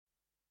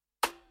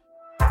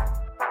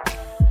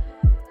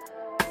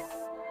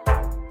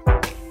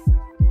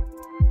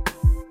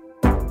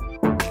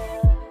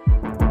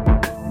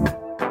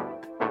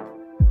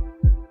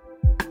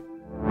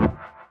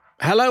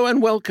Hello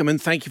and welcome,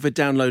 and thank you for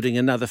downloading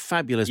another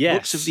fabulous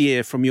Books of the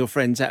Year from your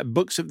friends at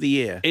Books of the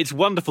Year. It's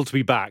wonderful to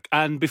be back.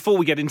 And before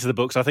we get into the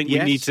books, I think we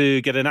need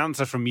to get an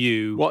answer from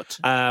you. What?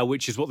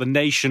 Which is what the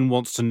nation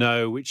wants to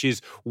know, which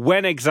is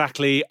when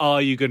exactly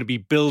are you going to be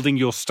building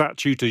your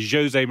statue to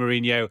Jose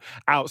Mourinho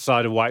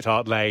outside of White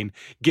Hart Lane,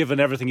 given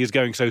everything is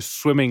going so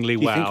swimmingly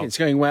well? You think it's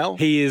going well?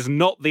 He is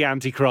not the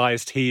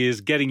Antichrist. He is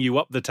getting you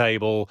up the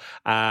table,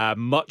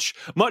 much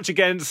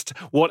against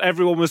what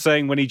everyone was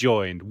saying when he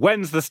joined.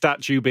 When's the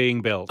statue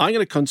being built? I'm going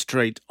to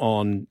concentrate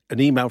on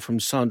an email from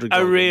Sandra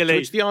Golding, Oh, really? to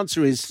which the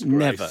answer is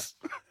never,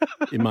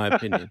 in my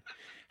opinion.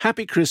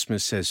 Happy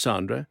Christmas, says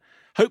Sandra.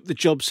 Hope the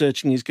job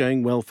searching is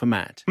going well for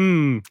Matt.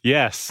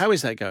 Yes. How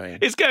is that going?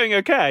 It's going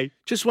okay.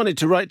 Just wanted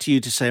to write to you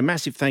to say a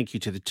massive thank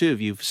you to the two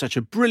of you for such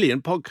a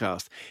brilliant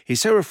podcast.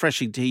 It's so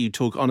refreshing to hear you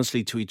talk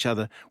honestly to each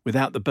other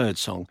without the bird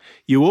song.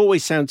 You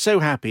always sound so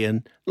happy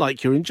and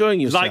like you're enjoying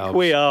yourselves. Like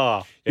we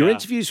are. Your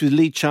interviews with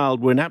Lee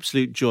Child were an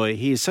absolute joy.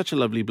 He is such a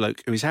lovely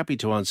bloke who is happy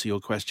to answer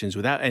your questions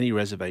without any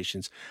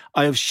reservations.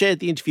 I have shared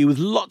the interview with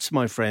lots of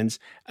my friends,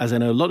 as I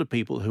know a lot of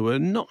people who are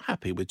not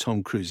happy with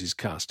Tom Cruise's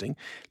casting.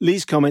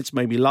 Lee's comments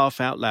made me laugh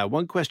out loud.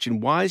 One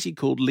question, why is he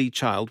called Lee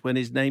Child when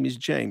his name is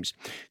James?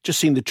 Just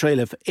seen the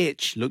trailer for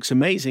Itch. Looks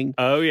amazing.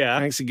 Oh, yeah.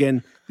 Thanks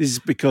again. This is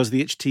because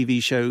the Itch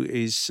TV show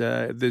is,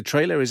 the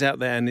trailer is out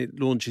there and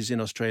it launches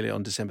in Australia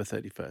on December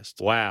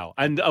 31st. Wow.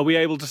 And are we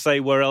able to say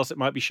where else it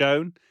might be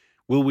shown?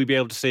 Will we be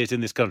able to see it in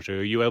this country?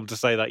 Are you able to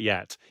say that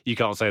yet? You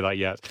can't say that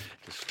yet.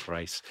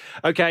 Disgrace.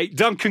 Okay,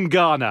 Duncan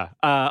Garner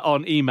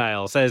on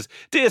email says,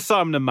 Dear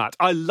Simon and Matt,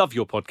 I love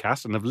your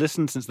podcast and have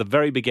listened since the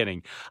very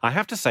beginning. I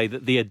have to say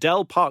that the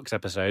Adele Parks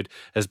episode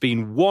has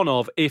been one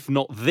of, if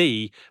not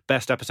the,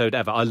 best episode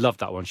ever. I loved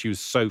that one. She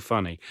was so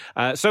funny.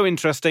 So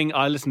interesting.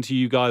 I listen to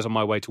you guys on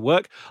my way to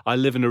work. I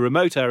live in a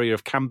remote area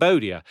of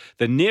Cambodia.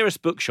 The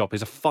nearest bookshop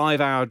is a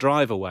 5-hour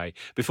drive away.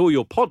 Before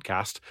your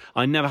podcast,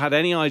 I never had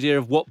any idea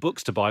of what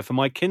books to buy for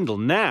my Kindle.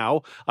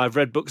 Now I've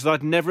read books that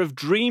I'd never have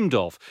dreamed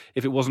of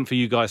if it wasn't for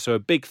you guys, so a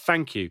big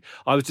thank you.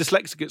 I was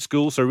dyslexic at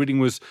school, so reading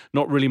was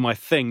not really my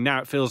thing. Now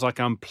it feels like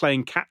I'm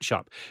playing catch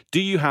up. Do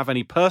you have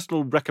any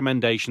personal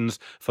recommendations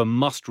for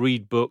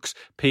must-read books?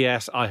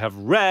 P.S. I have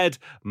read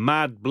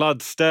Mad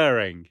Blood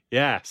Stirring.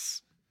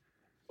 Yes.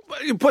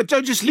 But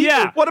don't just leave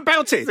it. What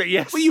about it?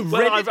 Yes. Well, you've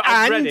read it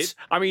I've read it.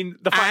 I mean,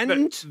 the fact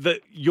and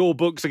that your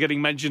books are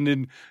getting mentioned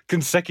in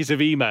consecutive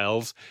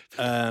emails.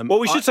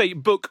 We should say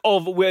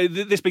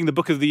this being the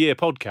Book of the Year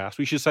podcast,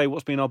 we should say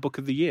what's been our Book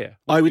of the Year.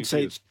 I would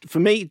say, for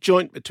me,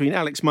 joint between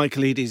Alex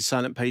Michaelides'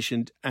 Silent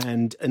Patient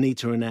and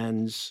Anita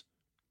Anand's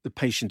The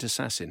Patient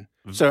Assassin.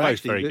 So both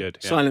actually, very good.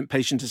 Yeah. Silent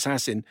Patient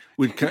Assassin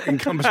would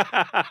encompass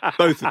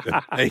both of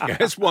them. There you go.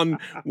 It's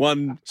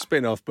one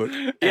spin-off book.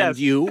 And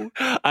you?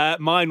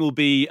 Mine will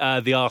be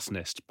The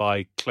Arsonist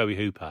by Chloe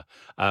Hooper,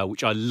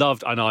 which I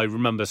loved. And I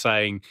remember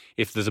saying,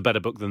 if there's a better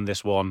book than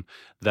this one,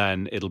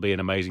 then it'll be an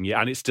amazing year.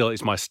 And it's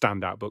my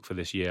standout book for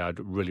this year. I'd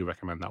really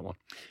recommend that one.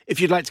 If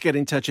you'd like to get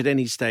in touch at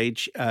any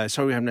stage,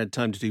 sorry we haven't had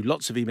time to do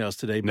lots of emails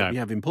today, but we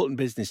have important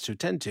business to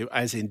attend to,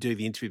 as in do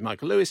the interview with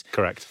Michael Lewis.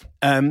 Correct.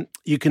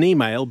 You can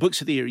email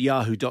booksoftheyear@yahoo.com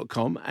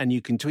and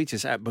you can tweet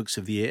us at Books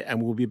of the Year,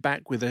 and we'll be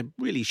back with a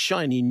really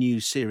shiny new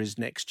series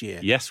next year.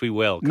 Yes, we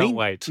will. Can't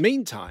wait.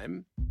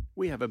 Meantime,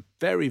 we have a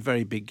very,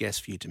 very big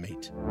guest for you to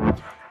meet.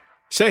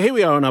 So here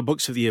we are on our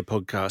Books of the Year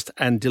podcast,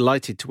 and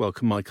delighted to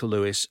welcome Michael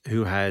Lewis,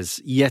 who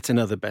has yet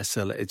another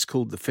bestseller. It's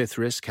called The Fifth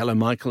Risk. Hello,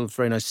 Michael.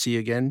 Very nice to see you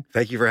again.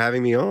 Thank you for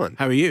having me on.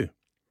 How are you?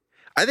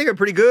 I think I'm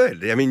pretty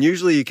good. I mean,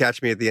 usually you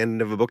catch me at the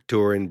end of a book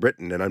tour in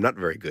Britain, and I'm not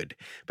very good,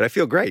 but I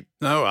feel great.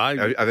 No,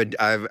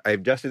 I've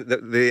adjusted.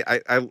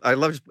 I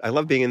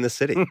love being in the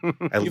city.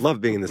 I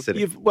love being in the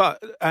city.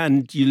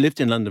 And you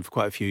lived in London for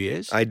quite a few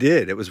years. I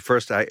did. It was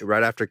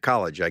right after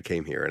college. I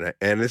came here,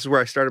 and this is where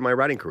I started my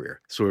writing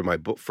career. This is where my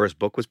first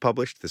book was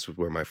published. This was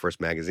where my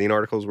first magazine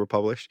articles were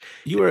published.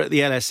 You were at the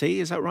LSE,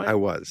 is that right? I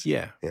was.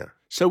 Yeah. Yeah.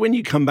 So when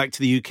you come back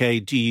to the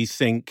UK, do you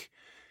think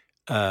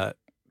part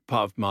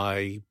of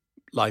my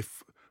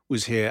life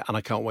was here and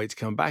I can't wait to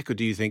come back? Or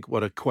do you think,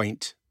 what a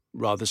quaint,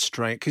 rather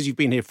strange, because you've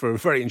been here for a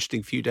very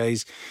interesting few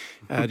days,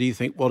 do you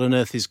think, what on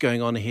earth is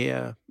going on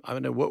here? I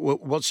don't know,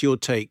 what's your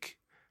take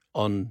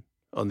on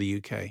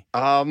the UK?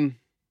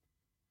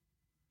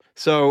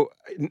 So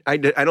I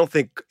don't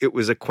think it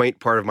was a quaint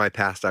part of my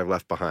past I've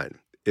left behind.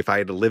 If I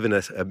had to live in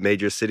a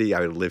major city,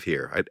 I would live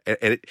here.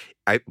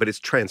 But it's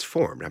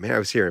transformed. I mean,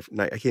 I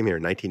came here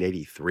in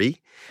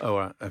 1983. Oh,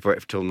 right.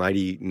 Till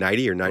 90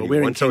 or 91. Well,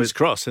 we're in King's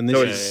Cross, and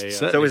this is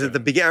so. It was at the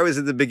beginning. I was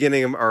at the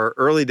beginning of our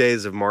early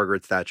days of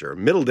Margaret Thatcher,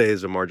 middle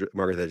days of Margaret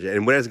Thatcher,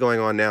 and what is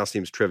going on now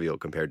seems trivial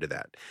compared to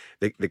that.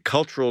 The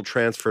cultural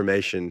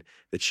transformation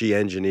that she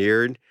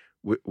engineered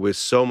was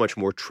so much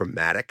more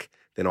traumatic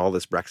than all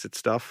this Brexit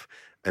stuff.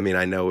 I mean,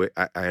 I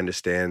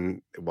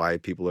understand why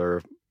people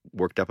are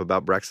worked up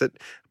about Brexit,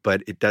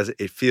 but this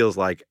feels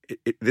like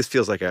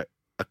a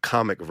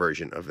comic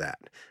version of that.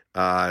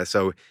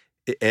 So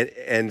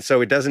and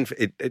so it doesn't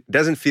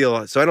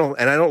feel so. I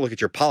don't look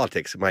at your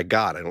politics. My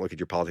God, I don't look at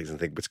your politics and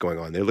think what's going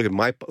on there. Look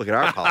at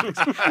our politics.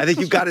 I think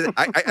you've got it.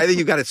 I think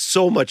you've got it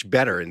so much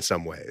better in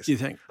some ways. Do you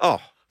think? Oh,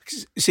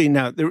 see,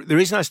 now the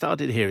reason I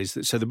started here is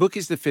that the book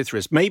is The Fifth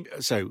Risk. Maybe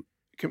so.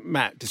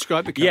 Matt,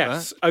 describe the cover.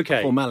 Yes,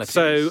 okay. Formalities.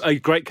 So a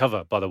great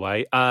cover, by the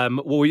way.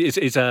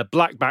 It's a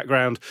black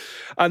background,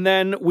 and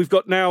then we've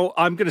got now.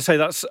 I'm going to say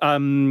that's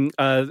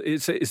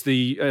it's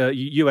the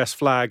US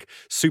flag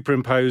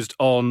superimposed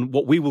on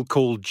what we will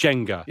call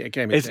Jenga. Yeah,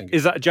 game of Jenga.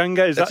 Is that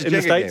Jenga? Is That's that in a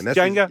the States? Jenga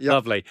game. Jenga, Yep.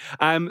 Lovely.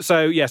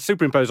 So yeah,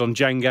 superimposed on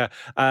Jenga.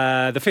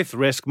 The Fifth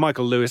Risk.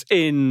 Michael Lewis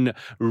in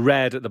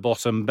red at the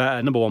bottom.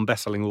 Number one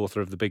best-selling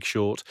author of The Big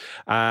Short,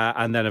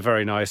 and then a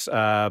very nice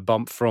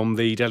bump from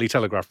the Daily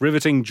Telegraph.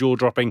 Riveting,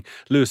 jaw-dropping.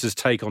 Lewis's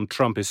take on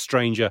Trump is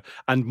stranger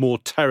and more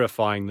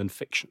terrifying than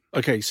fiction.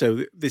 Okay,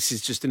 so this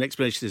is just an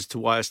explanation as to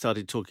why I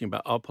started talking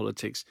about our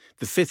politics.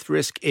 The fifth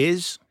risk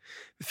is?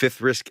 The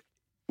fifth risk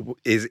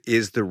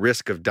is the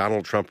risk of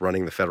Donald Trump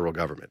running the federal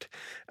government.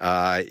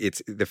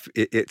 It's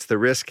the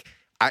risk.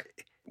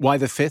 Why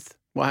the fifth?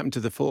 What happened to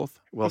the fourth?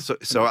 Well,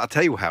 so I'll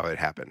tell you how it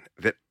happened.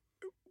 That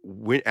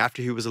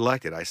after he was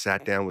elected, I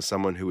sat down with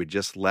someone who had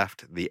just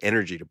left the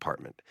Energy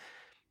Department.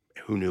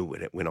 Who knew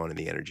what it went on in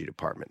the Energy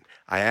Department?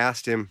 I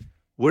asked him,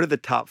 what are the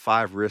top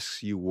 5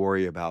 risks you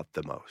worry about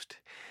the most?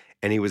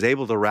 And he was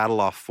able to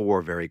rattle off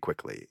 4 very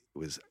quickly. It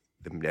was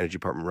the Energy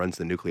Department runs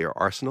the nuclear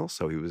arsenal,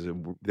 so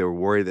they were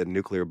worried that a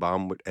nuclear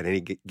bomb at any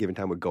given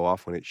time would go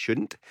off when it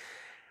shouldn't.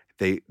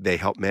 They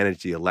help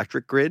manage the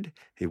electric grid.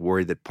 He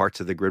worried that parts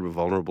of the grid were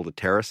vulnerable to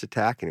terrorist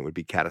attack and it would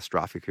be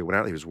catastrophic if it went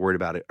out. He was worried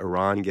about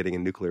Iran getting a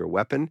nuclear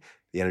weapon.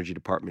 The Energy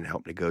Department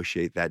helped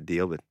negotiate that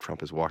deal that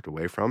Trump has walked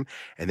away from.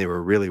 And they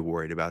were really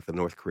worried about the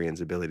North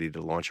Koreans' ability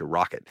to launch a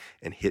rocket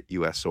and hit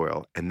U.S.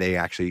 soil. And they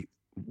actually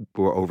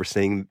were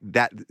overseeing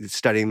that,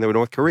 studying the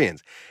North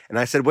Koreans. And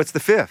I said, what's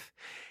the fifth?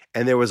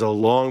 And there was a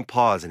long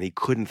pause and he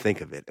couldn't think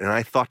of it. And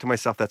I thought to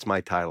myself, that's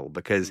my title,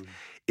 because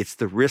it's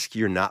the risk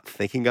you're not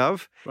thinking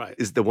of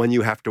is the one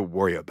you have to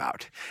worry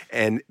about.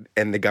 And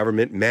the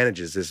government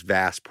manages this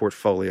vast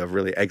portfolio of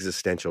really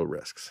existential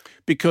risks.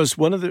 Because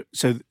the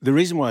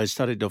reason why I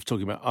started off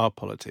talking about our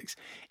politics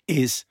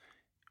is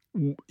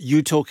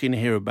you talking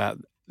here about,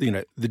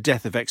 the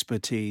death of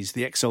expertise,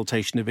 the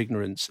exaltation of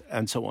ignorance,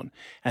 and so on.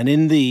 And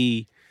in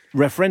the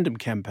referendum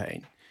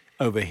campaign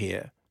over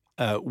here,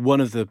 one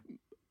of the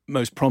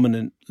most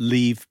prominent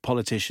Leave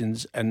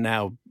politicians and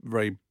now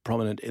very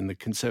prominent in the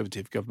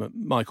Conservative government,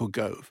 Michael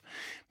Gove,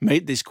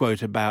 made this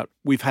quote about,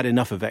 we've had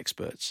enough of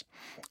experts.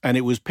 And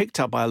it was picked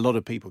up by a lot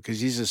of people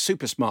because he's a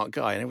super smart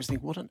guy. And I was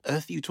thinking, what on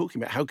earth are you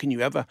talking about? How can you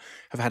ever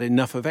have had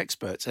enough of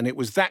experts? And it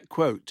was that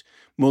quote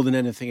more than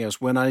anything else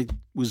when I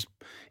was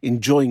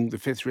enjoying The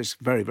Fifth Risk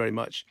very, very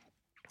much,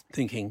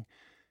 thinking,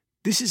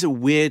 this is a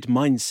weird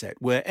mindset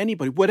where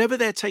anybody, whatever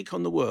their take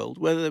on the world,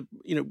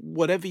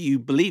 whatever you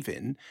believe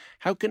in,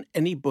 how can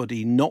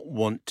anybody not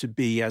want to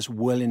be as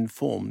well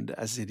informed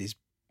as it is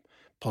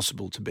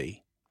possible to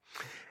be?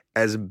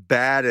 As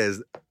bad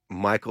as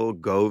Michael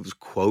Gove's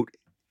quote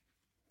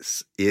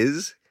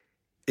is,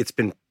 it's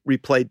been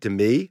replayed to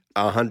me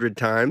 100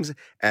 times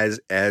as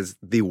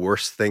the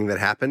worst thing that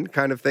happened,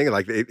 kind of thing,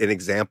 like an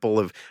example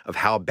of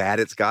how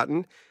bad it's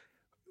gotten.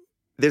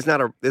 There's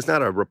not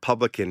a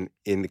Republican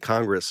in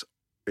Congress,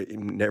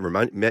 never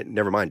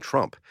mind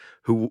Trump,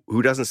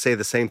 who doesn't say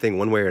the same thing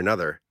one way or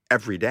another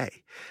every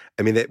day.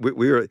 I mean,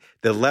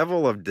 the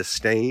level of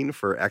disdain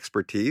for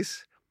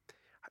expertise.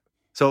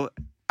 So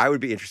I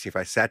would be interested if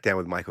I sat down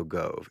with Michael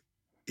Gove,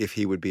 if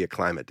he would be a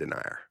climate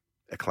denier,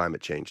 a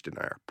climate change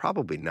denier.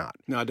 Probably not.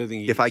 No, I don't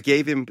think he if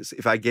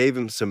is. I gave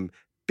him some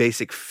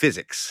basic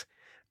physics.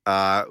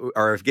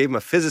 Or if I gave him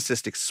a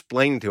physicist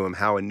explaining to him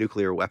how a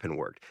nuclear weapon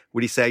worked,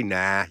 would he say,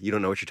 nah, you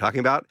don't know what you're talking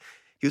about?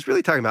 He was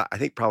really talking about, I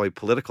think, probably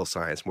political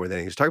science more than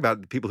he was talking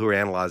about the people who are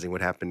analyzing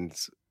what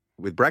happens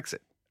with Brexit,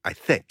 I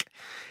think.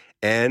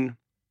 And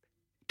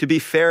to be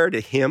fair to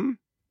him,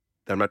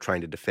 I'm not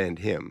trying to defend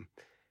him,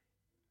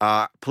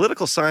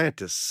 political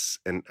scientists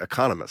and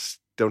economists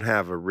don't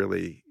have a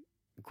really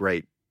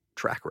great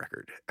track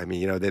record. I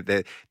mean,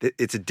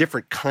 it's a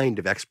different kind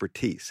of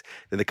expertise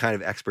than the kind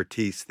of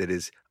expertise that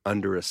is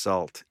under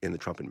assault in the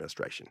Trump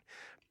administration.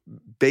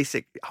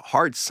 Basic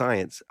hard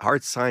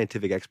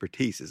scientific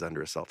expertise is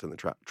under assault in the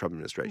Trump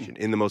administration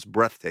in the most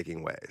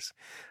breathtaking ways.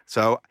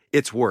 So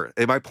it's worse.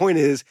 And my point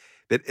is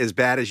that as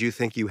bad as you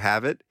think you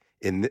have it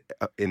in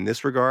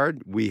this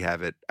regard, we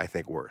have it, I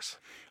think, worse.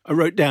 I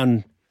wrote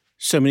down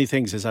so many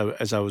things as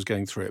I was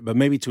going through it, but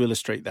maybe to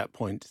illustrate that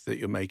point that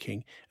you're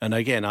making. And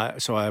again, I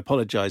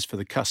apologize for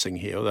the cussing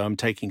here, although I'm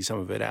taking some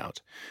of it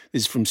out.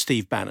 This is from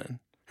Steve Bannon,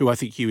 who I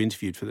think you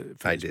interviewed for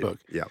this book,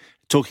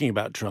 talking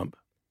about Trump.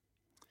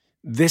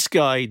 This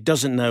guy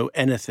doesn't know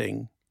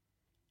anything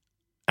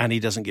and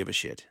he doesn't give a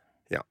shit.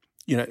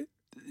 Yeah.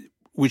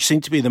 Which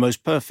seemed to be the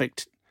most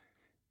perfect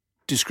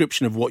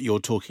description of what you're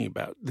talking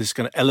about, this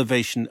kind of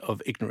elevation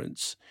of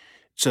ignorance.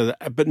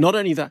 But not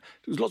only that,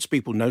 lots of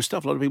people know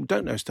stuff, a lot of people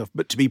don't know stuff,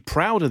 but to be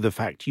proud of the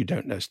fact you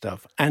don't know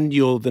stuff and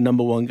you're the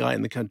number one guy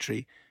in the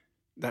country,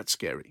 that's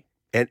scary.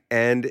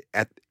 and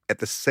at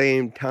the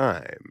same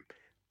time,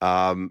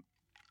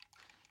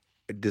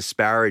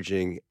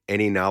 disparaging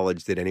any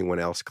knowledge that anyone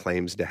else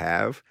claims to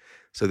have,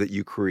 so that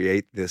you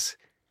create this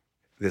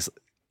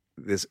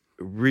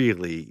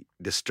really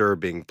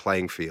disturbing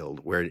playing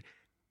field where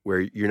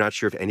you're not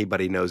sure if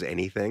anybody knows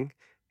anything,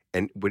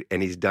 and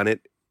he's done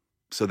it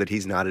so that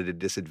he's not at a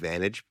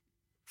disadvantage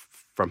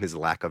from his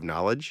lack of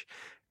knowledge.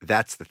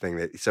 That's the thing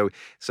that so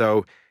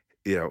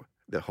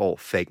the whole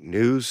fake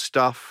news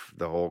stuff,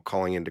 the whole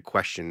calling into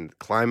question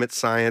climate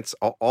science,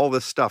 all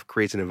this stuff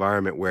creates an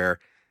environment where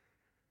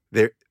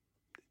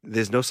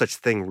there's no such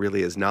thing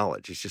really as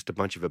knowledge. It's just a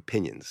bunch of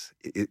opinions.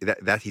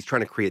 That he's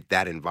trying to create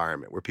that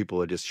environment where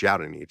people are just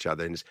shouting at each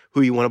other and just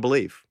who you want to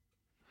believe.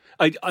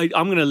 I'm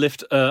going to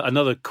lift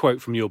another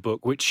quote from your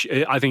book, which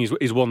I think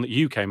is one that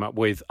you came up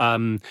with,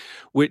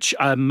 which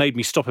made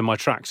me stop in my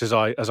tracks as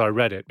I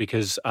read it,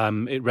 because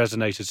it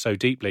resonated so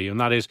deeply. And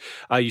that is,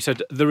 you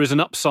said, there is an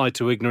upside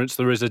to ignorance,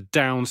 there is a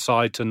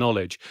downside to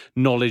knowledge.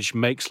 Knowledge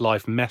makes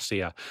life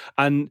messier.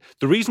 And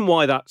the reason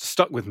why that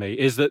stuck with me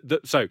is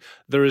that so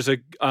there is a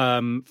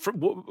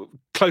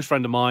close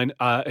friend of mine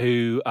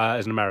who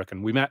is an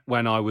American. We met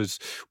when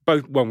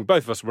both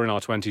of us were in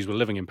our 20s, were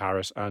living in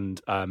Paris and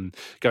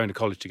going to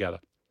college together.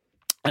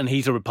 And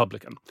he's a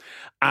Republican.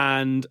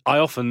 And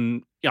I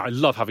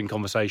love having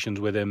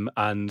conversations with him.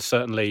 And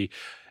certainly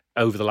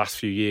over the last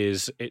few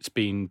years, it's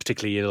been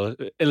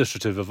particularly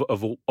illustrative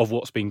of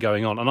what's been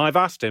going on. And I've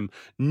asked him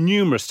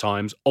numerous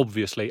times,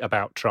 obviously,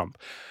 about Trump.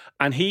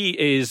 And he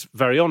is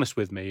very honest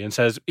with me and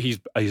says he's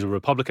a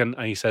Republican,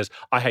 and he says,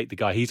 I hate the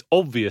guy. He's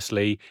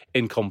obviously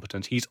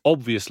incompetent. He's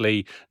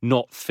obviously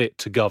not fit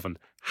to govern.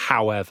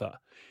 However,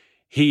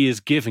 he is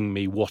giving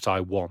me what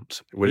I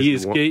want. He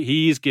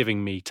is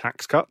giving me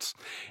tax cuts.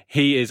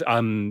 He is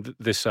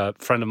this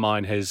friend of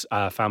mine. His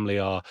family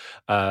are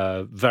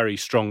very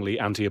strongly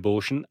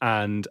anti-abortion,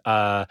 and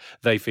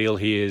they feel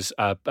he is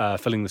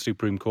filling the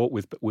Supreme Court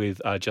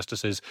with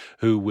justices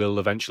who will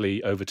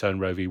eventually overturn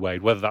Roe v.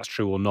 Wade. Whether that's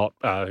true or not,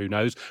 who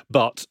knows?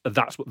 But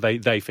that's what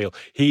they feel.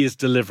 He is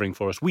delivering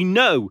for us. We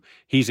know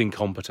he's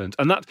incompetent,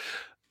 and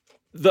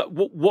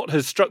what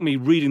has struck me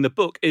reading the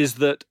book is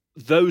that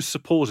those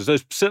supporters,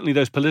 certainly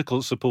those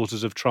political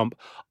supporters of Trump,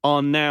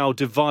 are now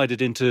divided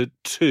into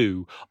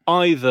two.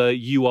 Either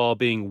you are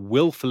being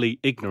willfully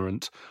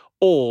ignorant,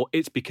 or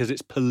it's because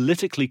it's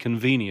politically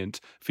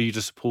convenient for you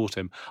to support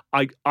him.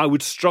 I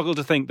would struggle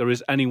to think there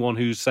is anyone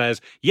who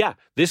says, yeah,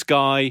 this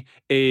guy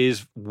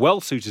is well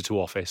suited to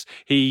office.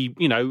 He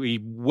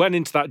went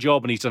into that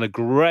job and he's done a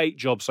great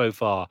job so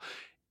far.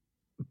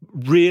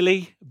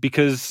 Really?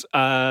 Because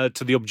to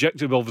the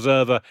objective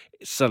observer,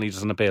 it certainly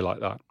doesn't appear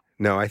like that.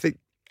 No, I think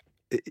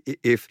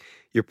if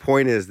your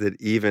point is that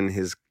even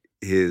his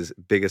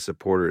biggest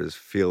supporters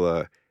feel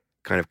a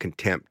kind of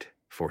contempt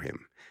for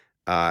him,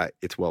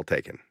 it's well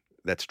taken.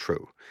 That's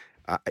true.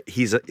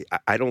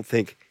 I don't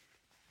think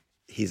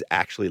he's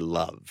actually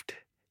loved.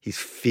 He's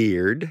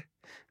feared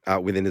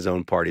within his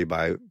own party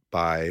by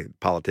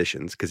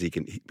politicians because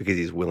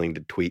he's willing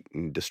to tweet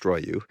and destroy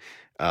you.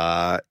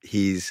 I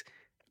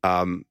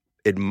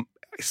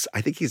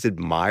think he's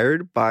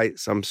admired by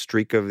some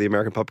streak of the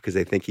American public because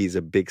they think he's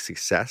a big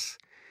success.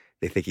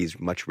 They think he's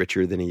much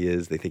richer than he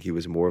is. They think he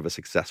was more of a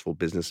successful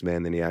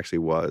businessman than he actually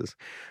was.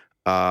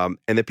 And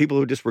the people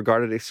who just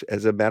regard it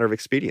as a matter of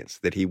expedience,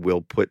 that he will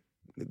put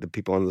the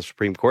people on the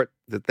Supreme Court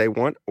that they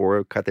want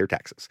or cut their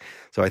taxes.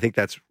 So I think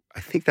that's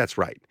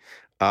right.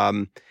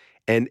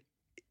 And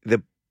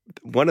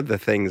one of the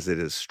things that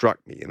has struck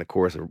me in the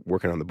course of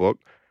working on the book,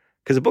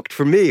 because the book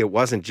for me, it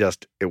wasn't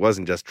just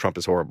Trump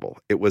is horrible.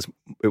 It was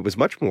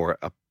much more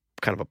a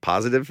kind of a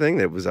positive thing.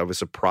 I was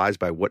surprised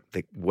by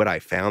what I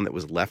found that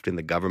was left in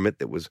the government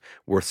that was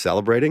worth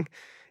celebrating,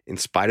 in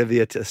spite of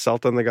the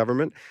assault on the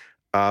government.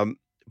 But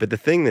the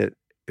thing that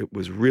it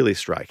was really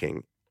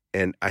striking,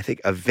 and I think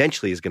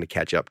eventually is going to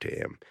catch up to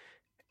him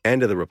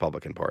and to the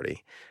Republican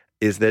Party,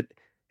 is that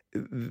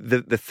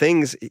the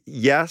things.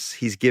 Yes,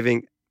 he's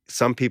giving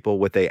some people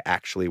what they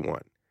actually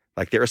want.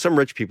 Like there are some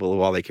rich people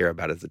who all they care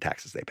about is the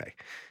taxes they pay.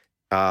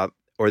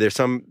 Or there's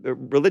some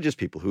religious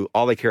people who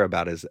all they care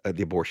about is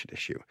the abortion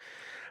issue.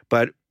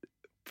 But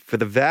for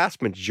the vast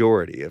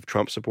majority of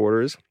Trump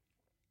supporters,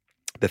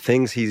 the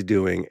things he's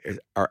doing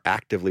are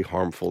actively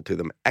harmful to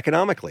them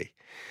economically.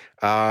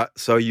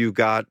 So you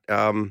got,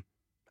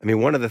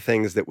 one of the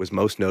things that was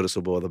most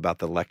noticeable about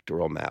the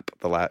electoral map,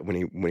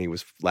 when he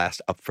was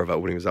last up for vote,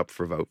 when he was up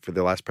for vote for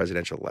the last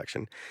presidential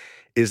election,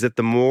 is that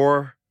the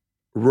more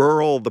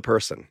rural the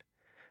person,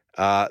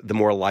 the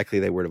more likely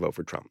they were to vote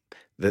for Trump.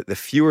 The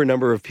fewer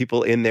number of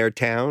people in their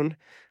town,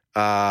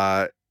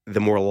 the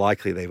more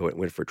likely they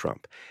went for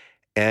Trump.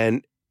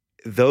 And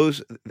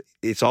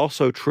it's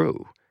also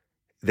true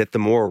that the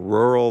more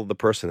rural the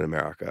person in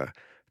America,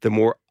 the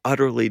more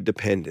utterly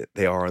dependent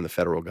they are on the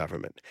federal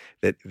government.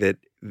 That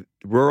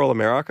rural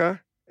America,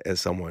 as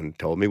someone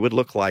told me, would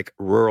look like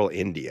rural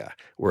India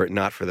were it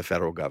not for the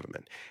federal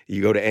government.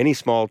 You go to any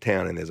small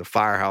town and there's a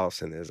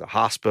firehouse and there's a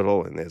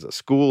hospital and there's a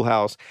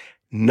schoolhouse.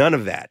 None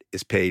of that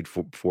is paid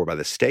for by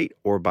the state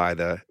or by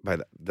the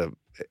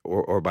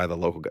or by the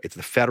local. It's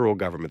the federal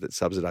government that's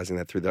subsidizing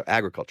that through the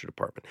agriculture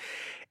department,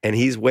 and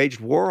he's waged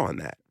war on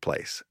that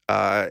place.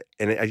 And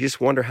I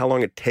just wonder how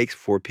long it takes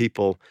for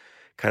people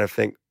kind of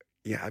think,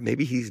 yeah,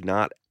 maybe he's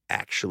not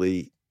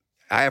actually.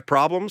 I have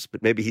problems,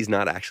 but maybe he's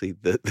not actually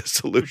the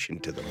solution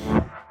to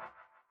them.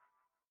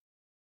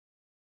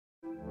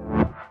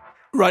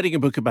 Writing a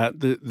book about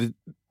the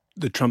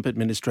Trump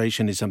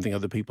administration is something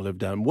other people have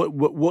done.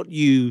 What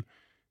you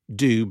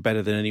do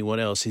better than anyone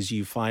else is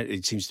you find,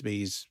 it seems to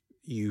be, is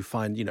you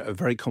find, a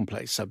very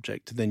complex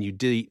subject, then you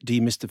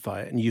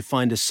demystify it, and you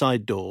find a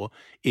side door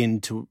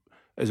into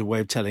as a way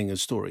of telling a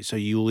story. So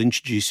you'll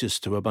introduce us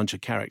to a bunch of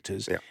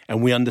characters,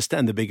 and we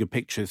understand the bigger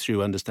picture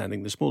through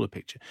understanding the smaller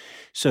picture.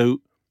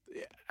 So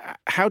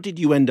how did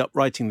you end up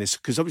writing this?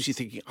 Because obviously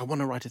thinking, I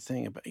want to write a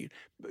thing about you.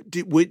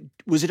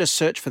 Was it a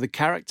search for the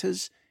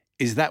characters?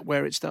 Is that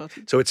where it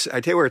started? So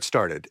I tell you where it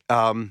started.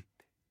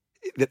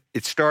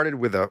 It started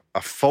with a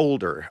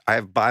folder. I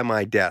have by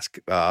my desk,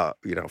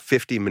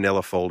 50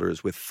 manila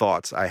folders with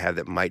thoughts I have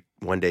that might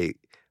one day,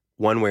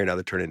 one way or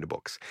another, turn into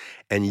books.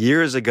 And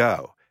years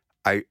ago,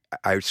 I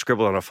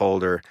scribbled on a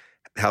folder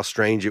how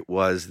strange it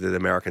was that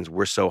Americans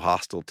were so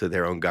hostile to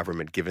their own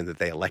government, given that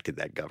they elected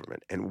that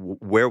government. And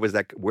where did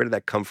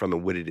that come from,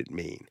 and what did it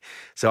mean?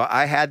 So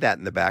I had that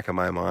in the back of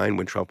my mind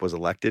when Trump was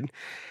elected.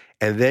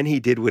 And then he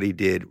did what he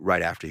did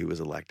right after he was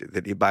elected.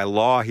 That by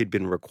law, he'd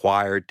been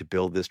required to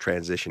build this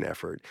transition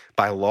effort.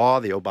 By law,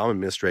 the Obama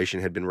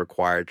administration had been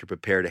required to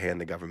prepare to hand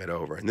the government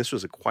over. And this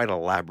was a quite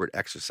elaborate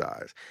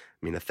exercise.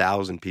 I mean,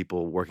 1,000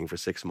 people working for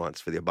 6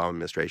 months for the Obama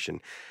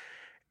administration,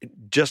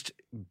 just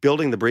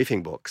building the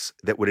briefing books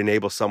that would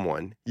enable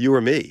someone, you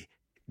or me,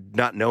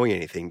 not knowing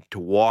anything, to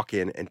walk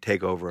in and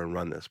take over and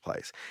run this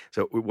place.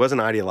 So it wasn't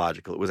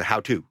ideological. It was a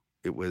how-to.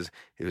 It was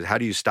how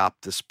do you stop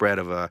the spread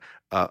of the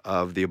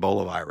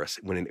Ebola virus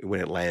when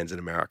it lands in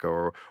America,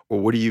 or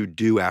what do you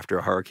do after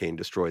a hurricane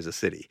destroys a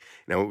city?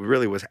 It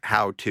really was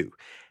how to.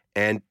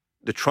 And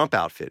the Trump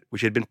outfit,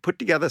 which had been put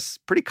together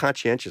pretty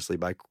conscientiously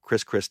by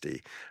Chris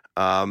Christie,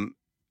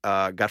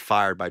 got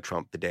fired by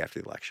Trump the day after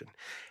the election.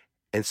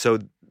 And so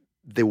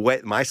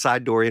my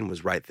side door in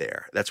was right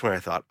there. That's when I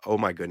thought, oh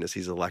my goodness,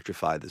 he's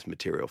electrified this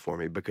material for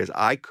me, because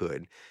I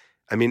could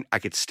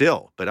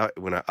still, but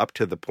up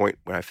to the point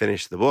when I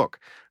finished the book,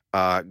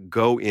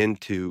 go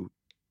into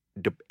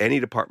any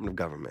department of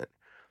government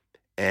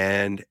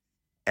and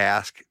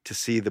ask to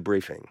see the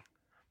briefing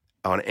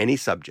on any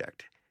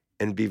subject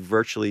and be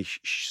virtually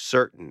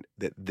certain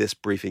that this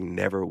briefing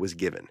never was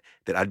given,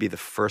 that I'd be the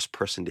first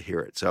person to hear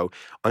it. So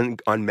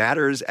on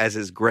matters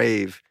as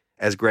grave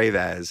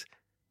as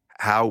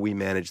how we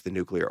manage the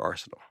nuclear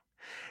arsenal.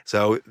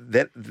 So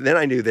then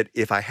I knew that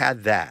if I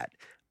had that,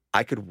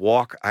 I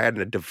had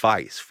a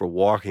device for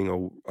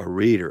walking a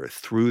reader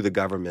through the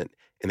government,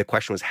 and the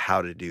question was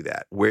how to do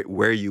that,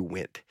 where you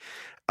went.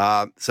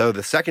 So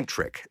the second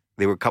trick,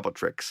 there were a couple of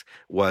tricks,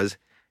 was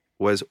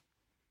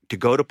to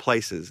go to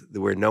places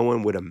where no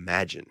one would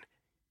imagine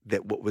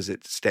that what was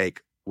at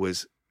stake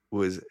was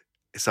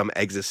some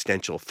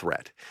existential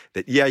threat.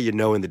 That,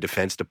 in the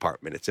Defense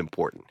Department it's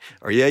important.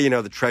 Or,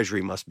 the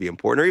Treasury must be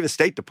important. Or even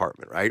State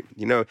Department, right?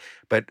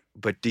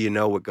 But do you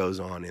know what goes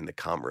on in the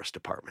Commerce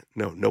Department?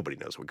 No, nobody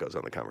knows what goes on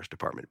in the Commerce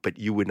Department. But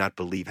you would not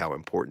believe how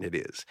important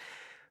it is.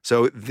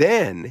 So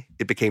then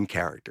it became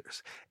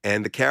characters.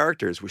 And the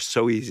characters were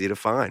so easy to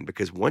find,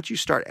 because once you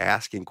start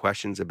asking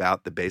questions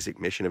about the basic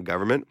mission of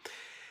government,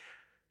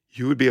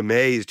 you would be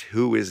amazed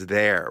who is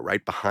there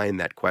right behind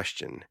that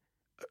question.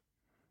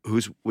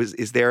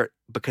 Is there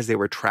because they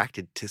were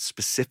attracted to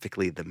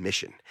specifically the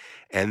mission,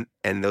 and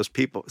those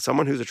people,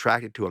 someone who's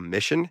attracted to a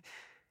mission,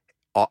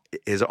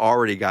 has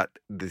already got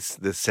this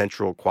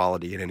central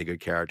quality in any good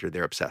character.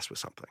 They're obsessed with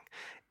something,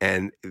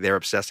 and they're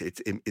obsessed.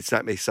 It's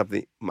not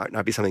something, might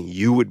not be something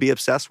you would be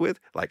obsessed with,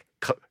 like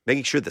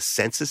making sure the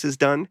census is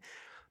done.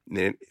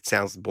 It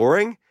sounds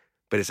boring,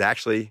 but it's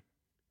actually.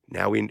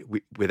 Now we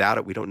without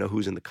it, we don't know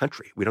who's in the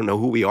country. We don't know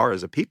who we are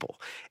as a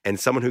people. And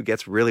someone who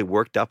gets really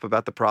worked up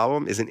about the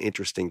problem is an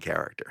interesting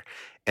character.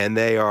 And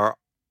they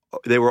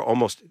were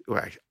almost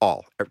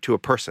all, to a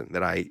person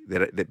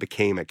that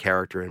became a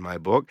character in my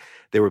book.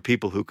 There were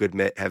people who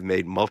could have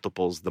made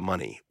multiples the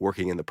money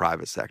working in the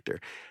private sector.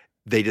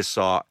 They just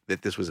saw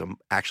that this was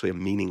actually a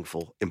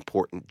meaningful,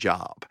 important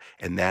job,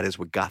 and that is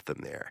what got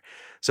them there.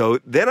 So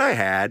then I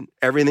had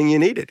everything you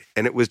needed,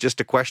 and it was just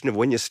a question of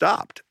when you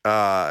stopped.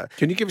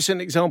 Can you give us an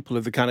example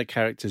of the kind of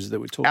characters that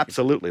we're talking about?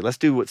 Absolutely. Let's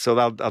do it. So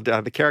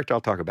the character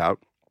I'll talk about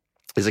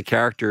is a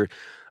character,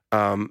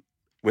 when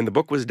the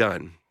book was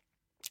done,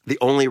 the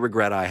only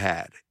regret I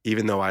had,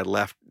 even though I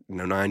left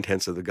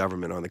 9/10 of the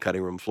government on the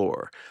cutting room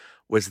floor,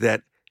 was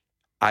that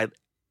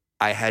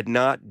I had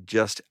not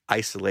just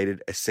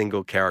isolated a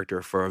single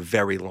character for a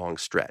very long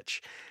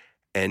stretch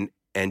and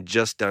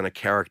just done a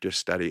character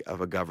study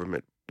of a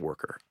government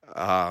worker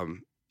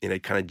in a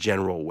kind of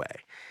general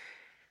way.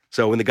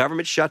 So when the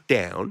government shut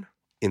down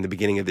in the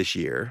beginning of this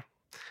year,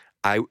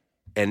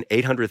 and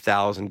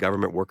 800,000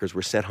 government workers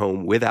were sent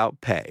home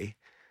without pay,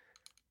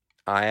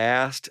 I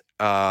asked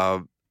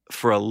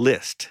for a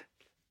list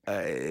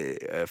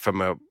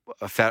from a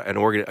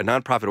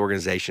nonprofit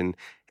organization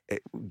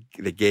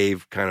that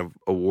gave kind of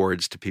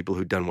awards to people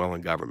who'd done well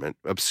in government,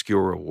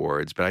 obscure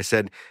awards. But I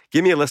said,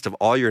 give me a list of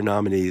all your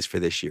nominees for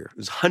this year.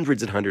 There's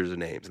hundreds and hundreds of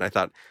names. And I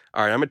thought,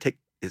 all right, I'm going to take,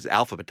 it's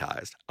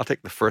alphabetized. I'll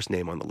take the first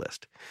name on the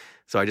list.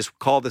 So I just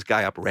called this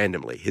guy up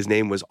randomly. His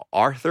name was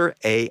Arthur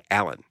A.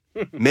 Allen,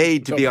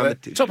 made to be on the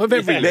top of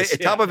every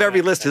list. Top of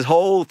every list his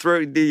whole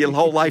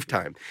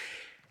lifetime.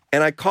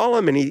 And I call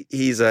him, and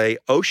he's a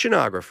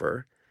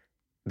oceanographer,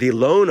 the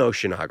lone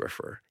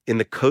oceanographer in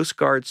the Coast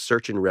Guard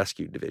Search and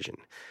Rescue Division.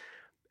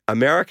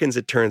 Americans,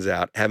 it turns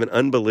out, have an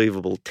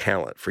unbelievable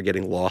talent for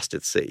getting lost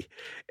at sea.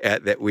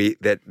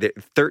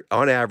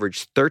 On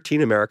average,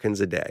 13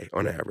 Americans a day,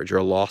 on average,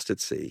 are lost at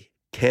sea.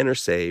 10 are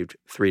saved,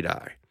 3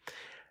 die.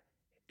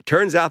 It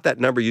turns out that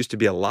number used to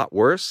be a lot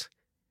worse,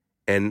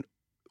 and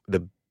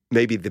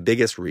maybe the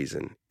biggest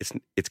reason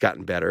it's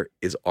gotten better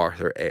is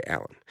Arthur A.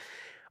 Allen.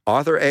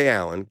 Arthur A.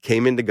 Allen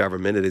came into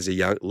government in his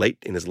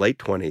late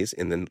 20s,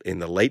 in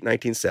the late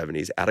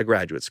 1970s, out of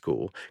graduate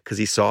school, because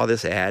he saw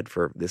this ad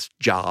for this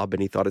job,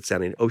 and he thought it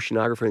sounded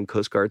oceanographer in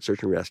Coast Guard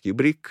Search and Rescue,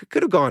 but he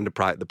could have gone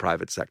to the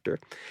private sector.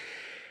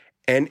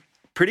 And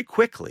pretty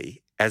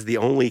quickly, as the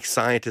only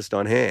scientist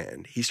on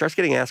hand, he starts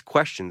getting asked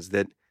questions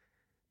that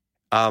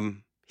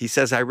he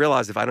says, I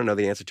realize if I don't know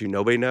the answer to,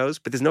 nobody knows,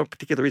 but there's no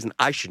particular reason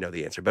I should know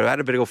the answer. But I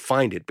had to go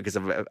find it because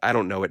if I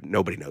don't know it,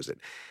 nobody knows it.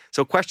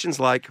 So questions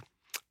like,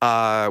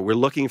 we're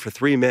looking for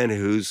 3 men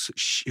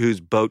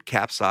whose boat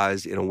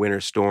capsized in a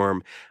winter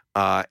storm.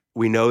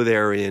 We know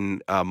they're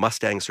in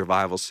Mustang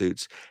survival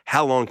suits.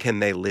 How long can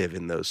they live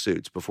in those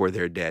suits before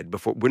they're dead?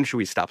 When should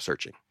we stop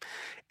searching?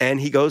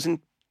 And he goes and,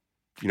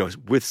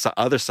 with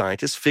other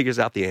scientists, figures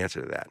out the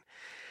answer to that.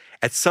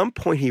 At some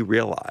point, he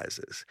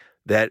realizes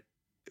that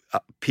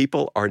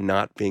people are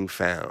not being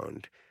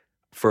found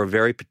for a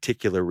very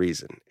particular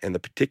reason. And the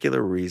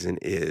particular reason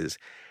is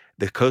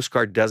the Coast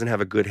Guard doesn't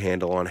have a good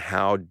handle on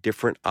how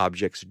different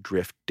objects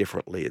drift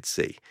differently at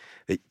sea.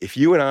 If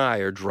you and I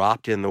are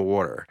dropped in the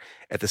water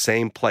at the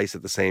same place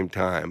at the same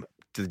time,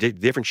 to the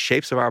different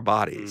shapes of our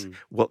bodies,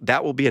 well,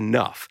 that will be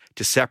enough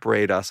to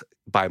separate us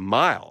by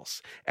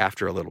miles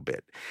after a little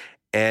bit.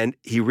 And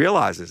he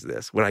realizes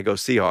this when I go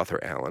see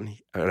Arthur Allen,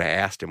 and I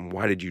asked him,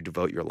 why did you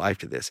devote your life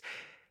to this?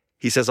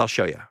 He says, I'll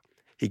show you.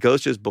 He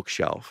goes to his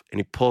bookshelf, and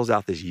he pulls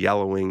out this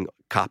yellowing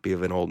copy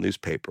of an old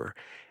newspaper,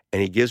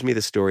 and he gives me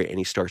the story, and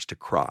he starts to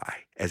cry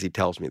as he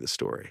tells me the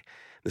story.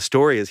 The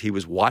story is he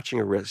was watching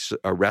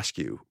a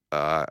rescue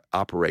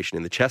operation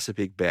in the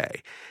Chesapeake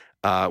Bay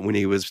when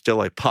he was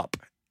still a pup,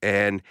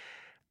 and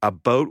a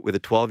boat with a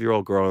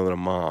 12-year-old girl and a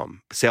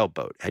mom, a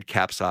sailboat, had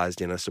capsized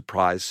in a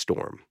surprise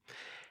storm.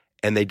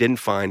 And they didn't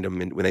find him.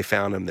 And when they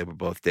found him, they were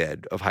both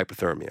dead of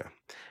hypothermia.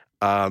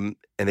 And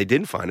they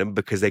didn't find him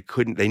because they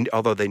couldn't,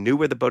 although they knew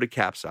where the boat had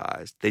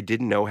capsized, they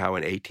didn't know how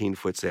an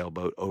 18-foot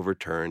sailboat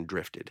overturned,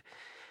 drifted.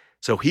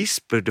 So he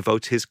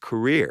devotes his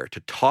career to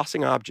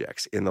tossing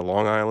objects in the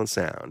Long Island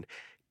Sound,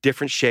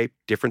 different shape,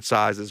 different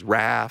sizes,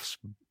 rafts,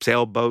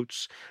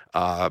 sailboats,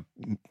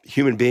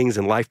 human beings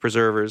and life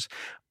preservers,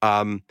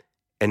 and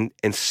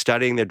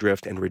studying their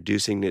drift and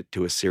reducing it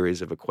to a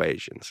series of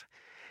equations.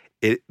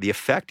 The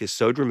effect is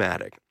so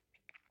dramatic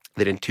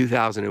that in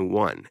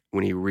 2001,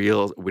 when he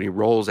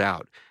rolls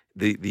out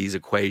these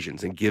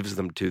equations and gives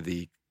them to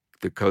the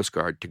Coast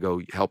Guard to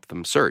go help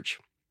them search,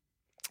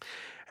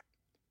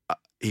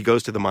 he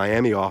goes to the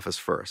Miami office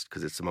first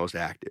because it's the most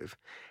active.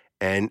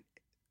 And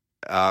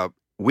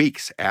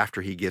weeks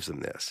after he gives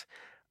them this,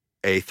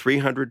 a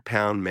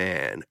 300-pound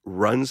man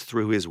runs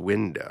through his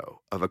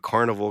window of a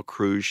Carnival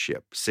cruise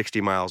ship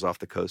 60 miles off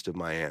the coast of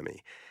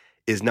Miami,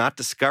 is not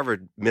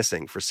discovered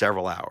missing for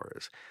several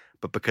hours.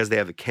 But because they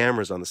have the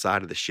cameras on the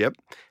side of the ship,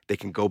 they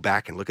can go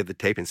back and look at the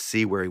tape and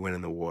see where he went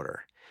in the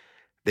water.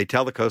 They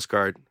tell the Coast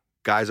Guard,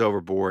 guys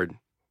overboard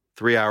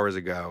 3 hours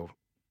ago,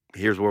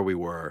 here's where we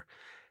were.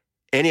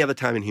 Any other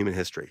time in human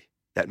history,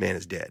 that man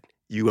is dead.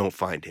 You won't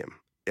find him.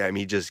 I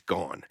mean, he's just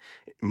gone.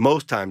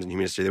 Most times in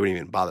human history, they wouldn't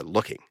even bother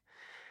looking.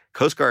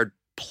 Coast Guard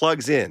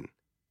plugs in,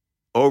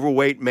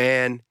 overweight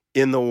man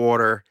in the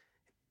water.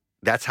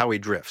 That's how he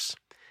drifts.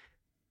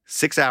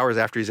 6 hours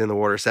after he's in the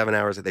water, 7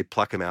 hours, they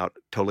pluck him out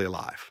totally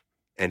alive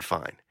and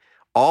fine.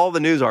 All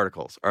the news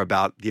articles are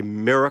about the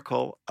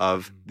miracle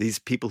of these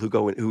people who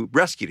go in, who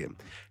rescued him.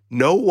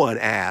 No one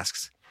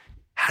asks,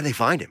 how did they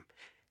find him?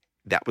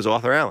 That was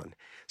Arthur Allen.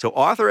 So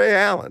Arthur A.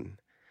 Allen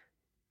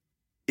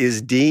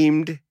is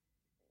deemed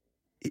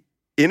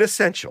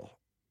inessential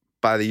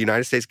by the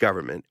United States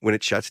government when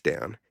it shuts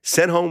down,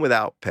 sent home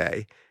without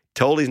pay,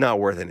 told he's not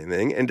worth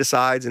anything, and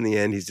decides in the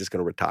end he's just going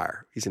to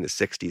retire. He's in his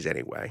 60s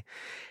anyway.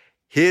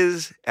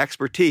 His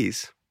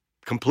expertise,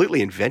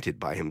 completely invented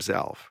by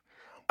himself,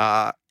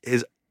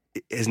 has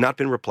not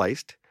been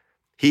replaced.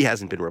 He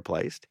hasn't been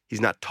replaced.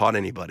 He's not taught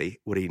anybody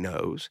what he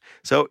knows.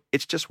 So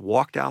it's just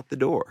walked out the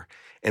door.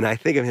 And I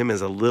think of him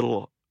as a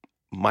little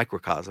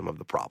microcosm of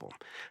the problem.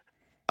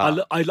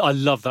 I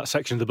love that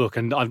section of the book,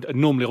 and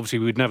normally, obviously,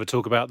 we would never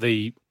talk about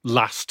the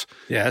last,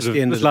 that's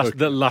the end of the book.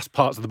 The last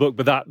parts of the book.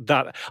 But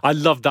that I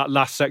love that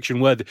last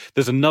section where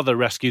there's another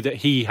rescue that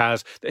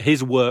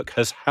his work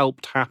has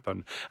helped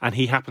happen, and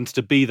he happens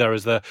to be there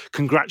as the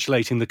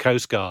congratulating the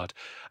Coast Guard.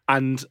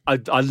 And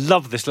I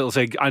love this little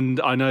thing, and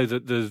I know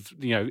that there's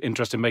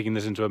interest in making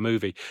this into a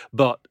movie,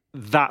 but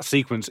that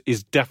sequence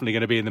is definitely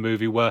going to be in the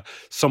movie where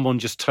someone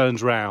just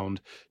turns round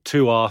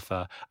to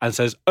Arthur and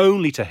says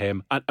only to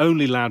him and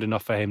only loud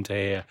enough for him to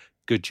hear,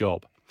 "Good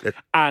job."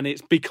 And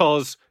it's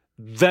because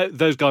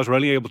those guys were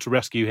only able to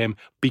rescue him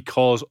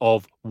because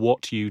of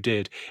what you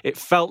did. It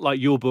felt like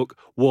your book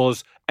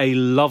was a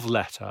love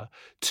letter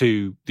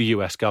to the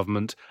US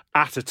government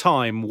at a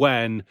time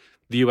when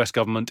the US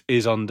government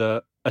is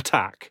under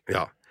attack.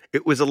 Yeah.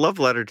 It was a love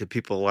letter to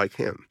people like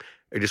him.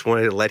 I just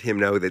wanted to let him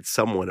know that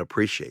someone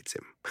appreciates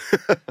him.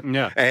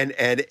 Yeah. And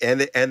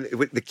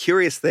the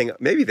curious thing,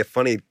 maybe the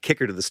funny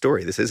kicker to the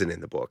story, this isn't in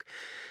the book.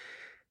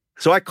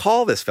 So I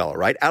call this fellow,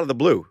 right, out of the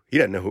blue. He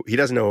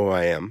doesn't know who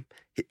I am.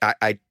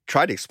 I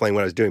tried to explain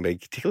what I was doing, but he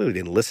clearly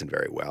didn't listen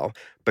very well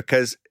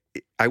because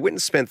I went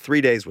and spent 3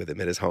 days with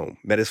him at his home,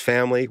 met his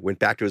family, went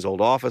back to his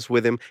old office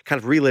with him, kind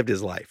of relived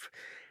his life.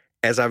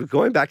 As I was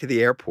going back to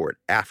the airport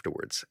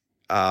afterwards,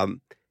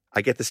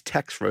 I get this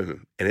text from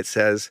him, and it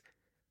says,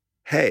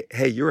 hey,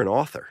 you're an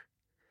author.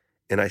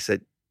 And I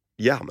said,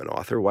 yeah, I'm an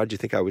author. Why did you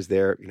think I was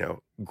there,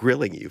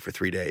 grilling you for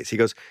 3 days? He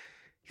goes,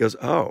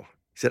 oh.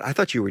 He said, I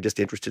thought you were just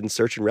interested in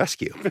search and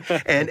rescue.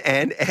 but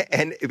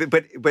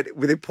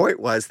the point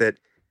was that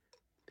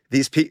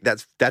these people,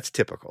 that's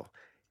typical.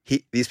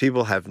 These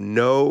people have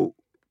no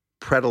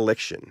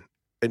predilection,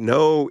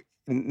 no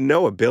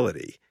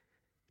ability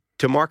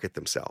to market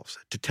themselves,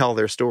 to tell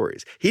their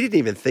stories. He didn't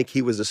even think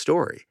he was a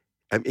story.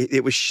 I mean, he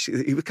was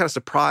kind of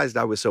surprised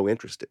I was so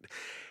interested.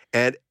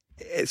 And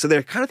so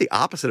they're kind of the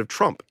opposite of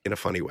Trump in a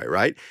funny way,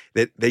 right?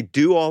 That they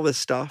do all this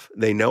stuff,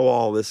 they know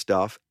all this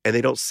stuff, and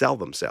they don't sell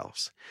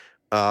themselves.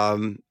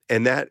 And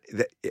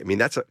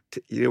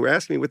we're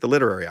asking me what the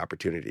literary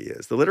opportunity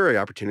is. The literary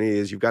opportunity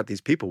is you've got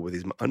these people with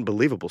these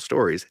unbelievable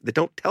stories that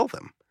don't tell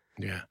them.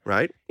 Yeah.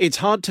 Right? It's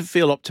hard to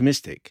feel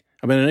optimistic.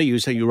 I mean, I know you were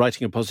saying you're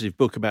writing a positive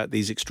book about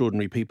these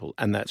extraordinary people,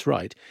 and that's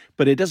right.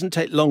 But it doesn't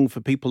take long for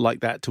people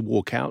like that to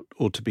walk out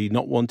or to be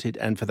not wanted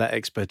and for that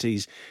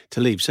expertise to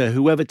leave. So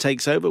whoever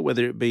takes over,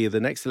 whether it be the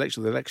next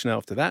election or the election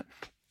after that,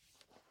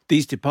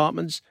 these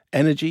departments,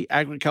 energy,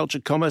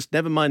 agriculture, commerce,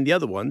 never mind the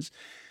other ones,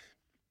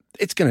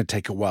 it's going to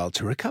take a while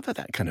to recover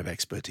that kind of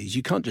expertise.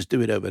 You can't just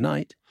do it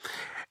overnight.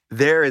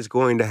 There is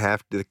going to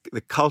have to,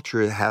 the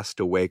culture has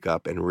to wake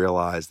up and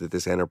realize that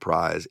this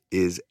enterprise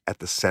is at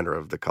the center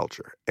of the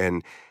culture.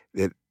 And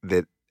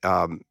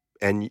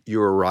and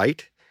you're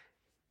right.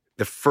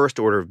 The first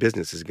order of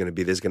business is going to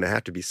be, there's going to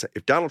have to be,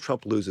 if Donald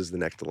Trump loses the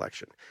next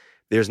election,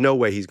 there's no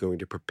way he's going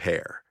to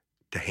prepare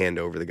to hand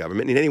over the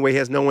government. In any way, he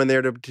has no one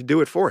there to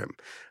do it for him.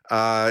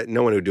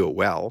 No one who would do it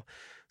well.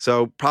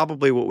 So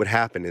probably what would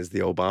happen is the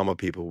Obama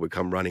people would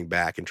come running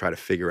back and try to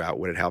figure out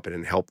what had happened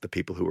and help the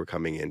people who were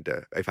coming in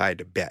to, if I had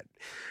to bet.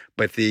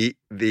 But the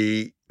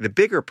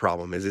bigger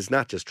problem is it's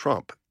not just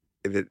Trump.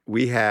 That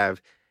we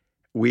have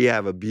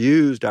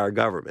abused our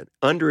government,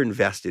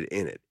 underinvested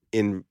in it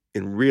in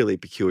really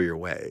peculiar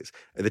ways.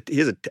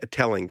 Here's a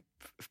telling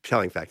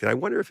fact, and I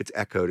wonder if it's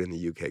echoed in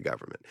the UK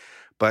government.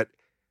 But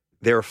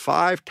there are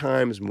 5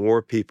 times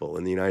more people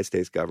in the United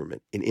States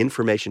government in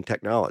information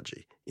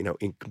technology,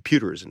 in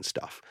computers and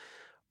stuff,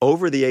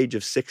 over the age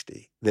of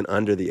 60 than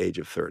under the age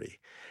of 30.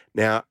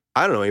 Now,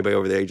 I don't know anybody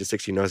over the age of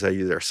 60 who knows how to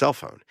use their cell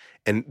phone.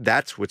 And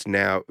that's what's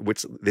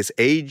this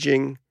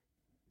aging,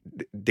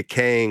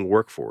 decaying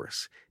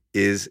workforce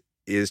is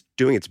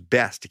doing its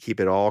best to keep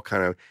it all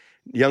kind of,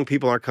 young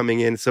people aren't coming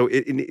in. So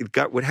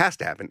what has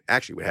to happen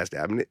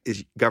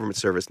is government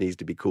service needs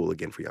to be cool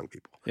again for young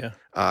people. Yeah.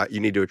 You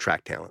need to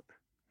attract talent.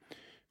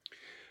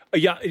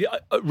 Yeah,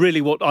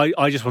 really what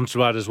I just wanted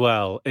to add as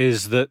well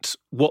is that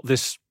what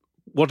is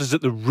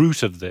at the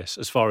root of this,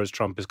 as far as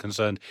Trump is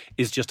concerned,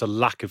 is just a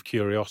lack of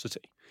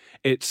curiosity.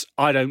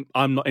 I'm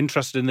not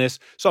interested in this,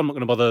 so I'm not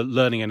going to bother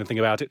learning anything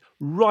about it,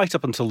 right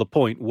up until the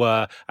point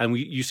where, and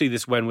you see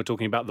this when we're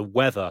talking about the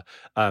weather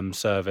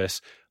service,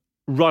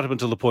 right up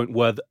until the point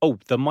where,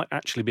 there might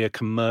actually be a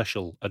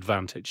commercial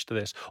advantage to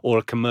this or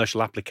a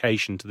commercial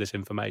application to this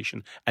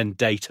information and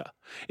data.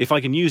 If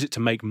I can use it to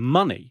make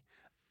money,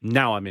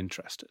 now I'm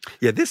interested.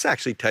 Yeah, this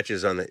actually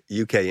touches on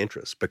the UK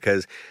interest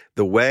because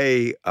the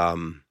way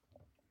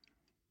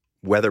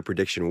weather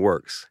prediction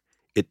works,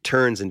 it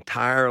turns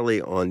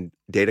entirely on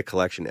data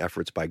collection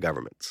efforts by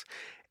governments.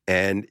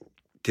 And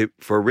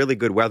for a really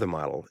good weather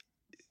model,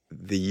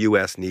 the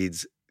U.S.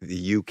 needs the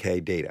U.K.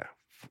 data,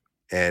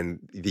 and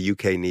the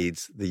U.K.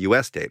 needs the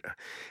U.S. data.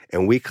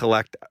 And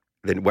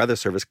the Weather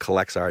Service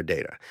collects our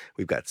data.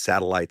 We've got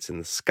satellites in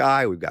the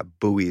sky. We've got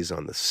buoys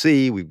on the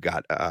sea. We've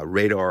got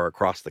radar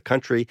across the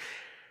country.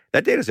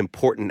 That data is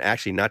important,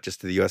 actually, not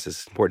just to the U.S.,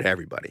 it's important to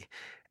everybody.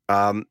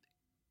 And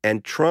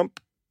Trump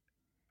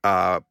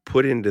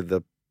put into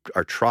the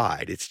are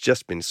tried. It's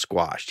just been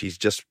squashed. He's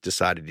just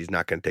decided he's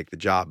not going to take the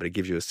job, but it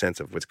gives you a sense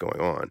of what's going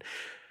on.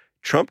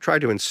 Trump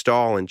tried to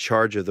install in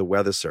charge of the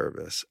Weather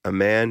Service a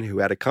man who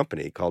had a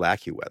company called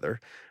AccuWeather,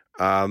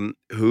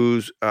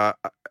 whose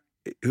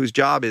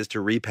job is to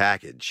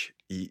repackage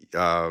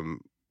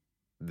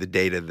the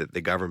data that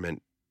the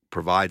government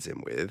provides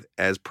him with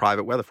as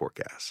private weather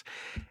forecasts,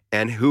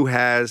 and who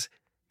has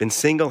been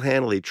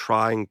single-handedly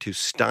trying to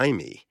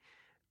stymie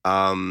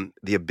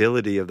the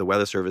ability of the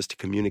Weather Service to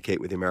communicate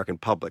with the American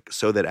public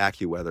so that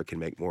AccuWeather can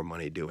make more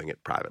money doing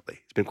it privately.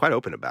 He's been quite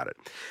open about it.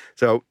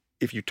 So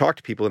if you talk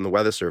to people in the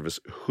Weather Service,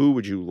 who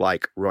would you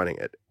like running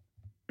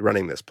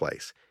this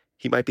place?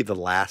 He might be the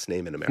last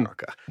name in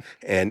America.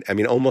 And I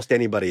mean, almost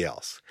anybody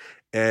else.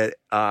 But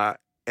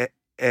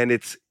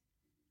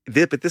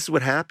this is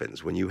what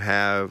happens when you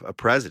have a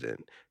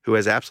president who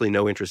has absolutely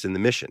no interest in the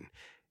mission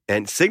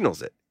and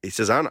signals it. He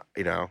says,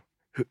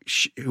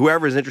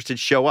 whoever is interested,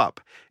 show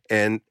up.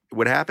 And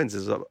what happens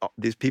is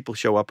these people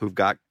show up who've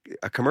got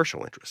a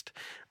commercial interest.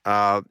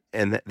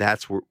 And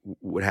that's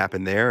what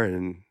happened there.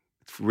 And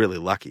it's really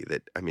lucky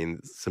that,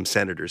 some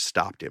senators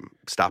stopped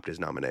his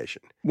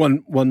nomination.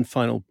 One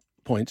final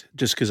point,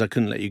 just because I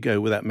couldn't let you go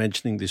without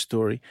mentioning this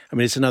story.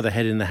 It's another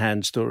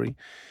head-in-the-hand story.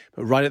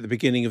 But right at the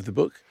beginning of the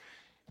book,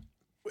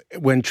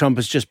 when Trump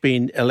has just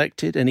been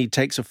elected and he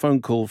takes a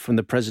phone call from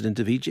the president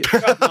of Egypt.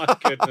 Oh, my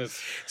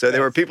goodness. So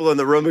there were people in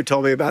the room who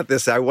told me about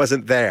this. I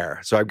wasn't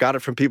there. So I've got it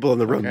from people in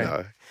the room,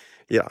 though.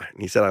 Yeah.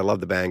 And he said, I love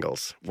the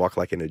Bengals. Walk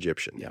like an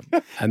Egyptian. Yeah.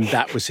 And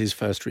that was his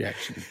first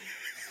reaction.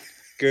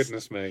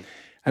 Goodness me.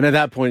 And at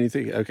that point, you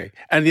think, okay.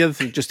 And the other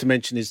thing just to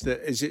mention is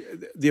that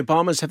the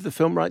Obamas have the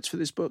film rights for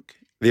this book?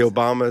 The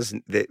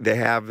Obamas, they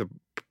have the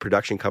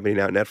production company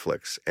now,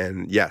 Netflix.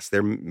 And yes,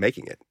 they're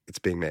making it. It's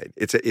being made.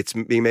 It's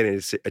being made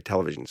into a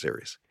television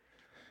series.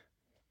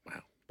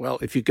 Wow. Well,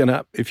 if you're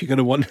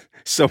gonna want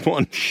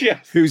someone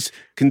who's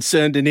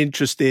concerned and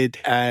interested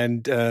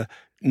and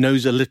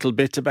knows a little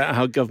bit about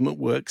how government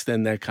works,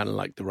 then they're kind of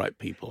like the right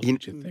people.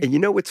 And you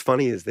know what's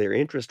funny is their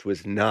interest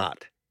was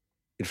not,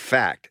 in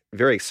fact,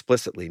 very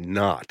explicitly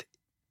not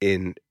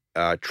in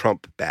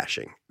Trump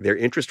bashing. Their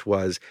interest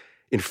was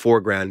in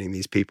foregrounding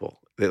these people.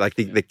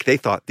 They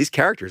thought these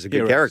characters are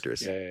good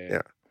characters.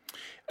 Yeah.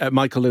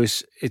 Michael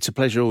Lewis, it's a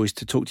pleasure always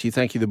to talk to you.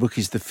 Thank you. The book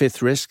is The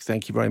Fifth Risk.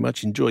 Thank you very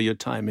much. Enjoy your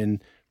time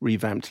in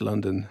revamped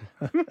London.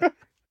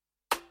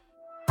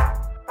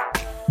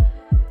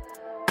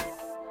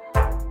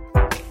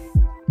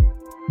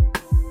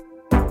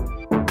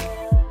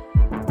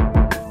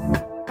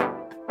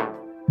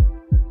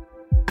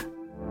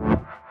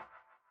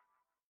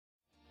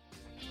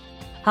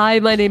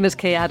 Hi, my name is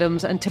Kay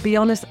Adams, and to be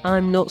honest,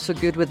 I'm not so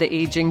good with the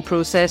ageing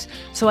process,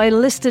 so I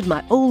enlisted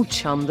my old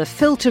chum, the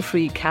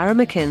filter-free Cara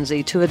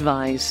McKenzie, to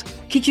advise.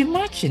 Could you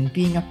imagine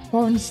being a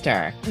porn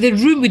star? The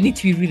room would need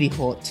to be really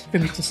hot for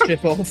me to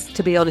strip off.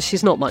 To be honest,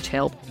 she's not much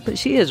help, but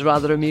she is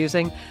rather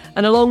amusing.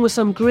 And along with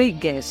some great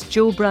guests,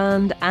 Joe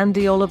Brand,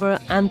 Andy Oliver,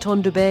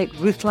 Anton Dubeck,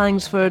 Ruth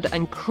Langsford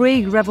and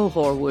Craig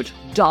Revel-Horwood,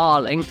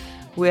 darling,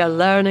 we are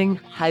learning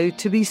how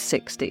to be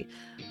 60.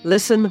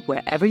 Listen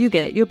wherever you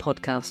get your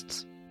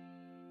podcasts.